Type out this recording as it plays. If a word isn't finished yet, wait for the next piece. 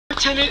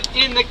tenant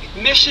in the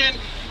Mission,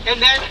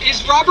 and then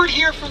is Robert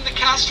here from the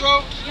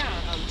Castro? Yeah.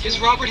 Is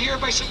Robert here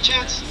by some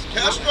chance?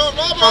 Castro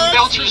Robert! From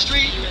Belcher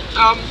Street?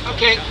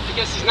 Okay, I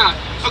guess he's not.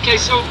 Okay,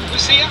 so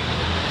Lucia?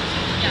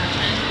 Yeah.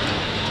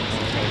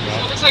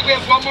 So it looks like we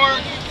have one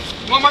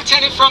more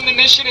tenant from the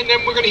Mission, and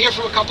then we're going to hear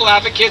from a couple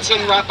advocates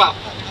and wrap up.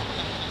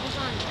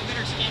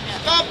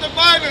 Stop the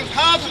violence.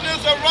 Housing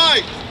is a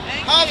right.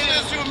 Housing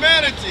is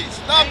humanity.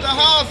 Stop the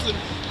housing.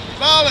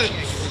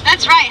 Violence.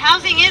 That's right.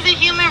 Housing is a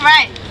human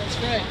right. That's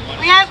right.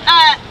 We have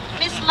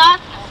Miss Lata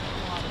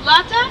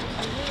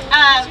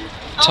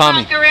over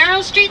on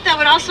Guerrero Street that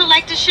would also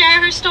like to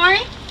share her story.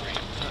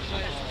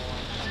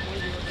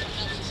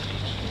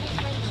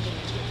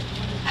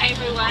 Hi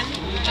everyone.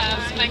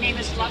 My name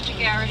is Lotta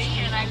Garrity,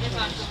 and I live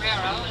on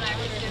Guerrero, and I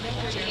lived in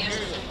 30 years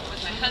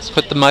with my husband.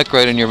 Put the mic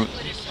right in your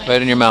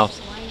mouth.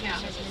 Yeah.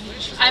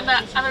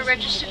 I'm a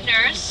registered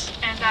nurse,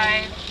 and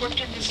I've worked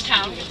in this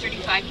town for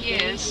 35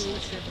 years,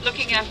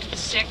 looking after the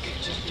sick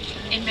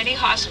in many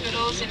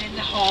hospitals and in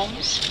the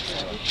homes.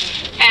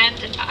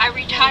 And I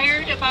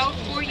retired about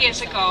 4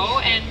 years ago,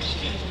 and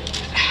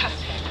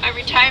my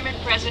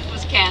retirement present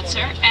was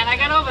cancer, and I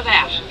got over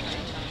that.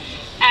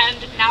 And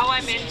now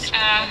I'm in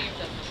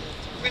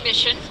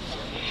remission,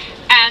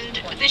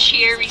 and this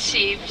year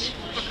received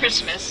for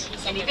Christmas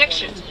an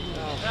eviction.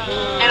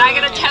 And I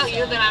gotta tell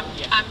you that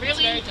I'm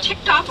really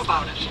ticked off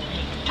about it.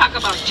 Talk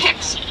about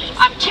ticks.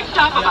 I'm ticked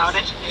off about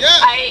it.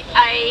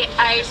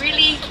 I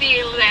really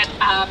feel that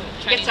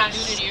it's a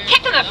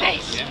kick in the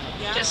face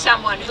to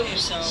someone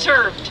who's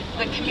served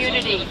the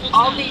community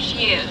all these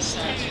years.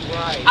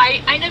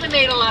 I never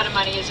made a lot of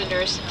money as a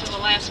nurse until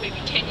the last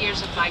maybe 10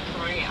 years of my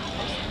career.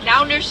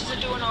 Now nurses are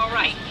doing all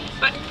right.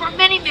 But for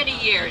many, many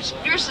years,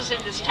 nurses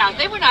in this town,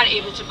 they were not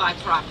able to buy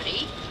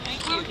property.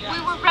 We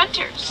were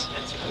renters.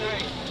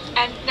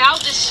 And now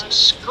this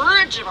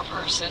scourge of a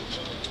person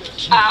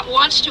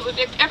wants to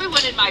evict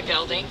everyone in my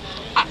building.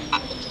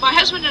 My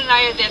husband and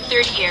I are there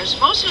 30 years.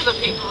 Most of the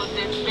people have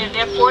been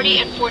there 40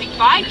 and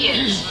 45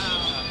 years.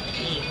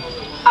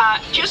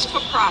 Just for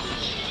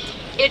profit.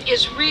 It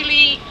is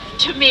really,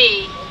 to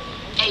me,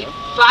 a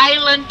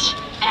violent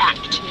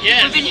act.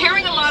 Yes. We've been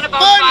hearing a lot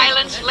about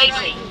violence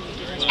lately,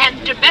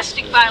 and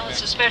domestic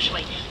violence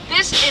especially.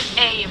 This is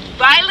a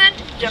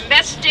violent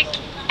domestic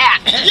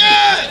act.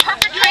 Yes.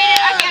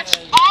 Perpetrated against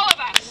all of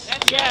us.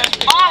 Yes.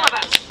 All of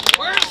us.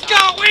 Where's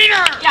Scott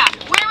Wiener? Yeah,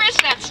 where is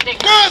that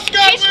sticker?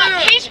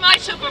 He's my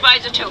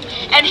supervisor too.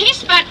 And he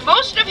spent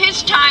most of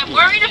his time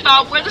worried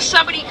about whether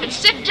somebody could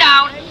sit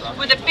down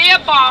with a bare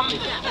bum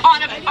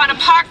on a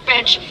park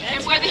bench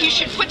and whether he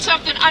should put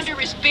something under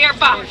his bare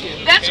bum.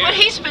 That's what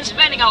he's been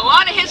spending a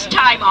lot of his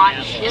time on,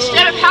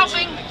 instead of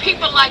helping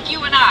people like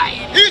you and I.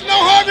 He's no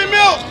Harvey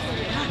Milk!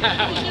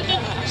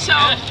 So,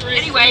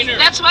 anyway,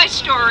 that's my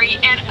story,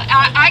 and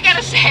I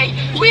gotta say,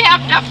 we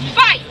have to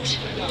fight,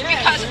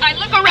 because I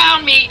look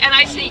around me and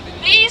I see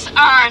these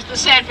are the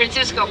San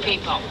Francisco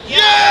people.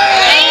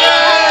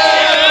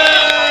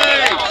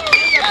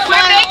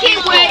 We're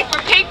making way for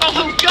people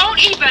who don't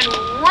even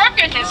work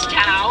in this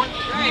town.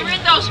 They're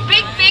in those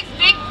big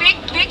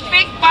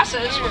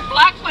buses with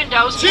black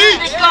windows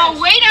that go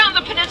way down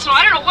the peninsula.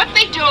 I don't know what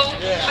they do,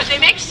 but they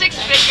make six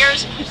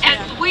figures, and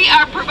we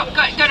are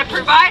going to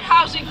provide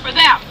housing for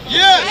them.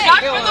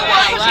 Not for the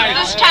workers of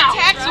this town.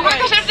 The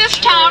workers of this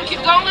town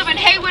can go live in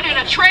Haywood in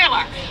a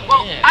trailer.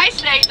 Well, I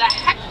say the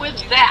heck with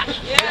that.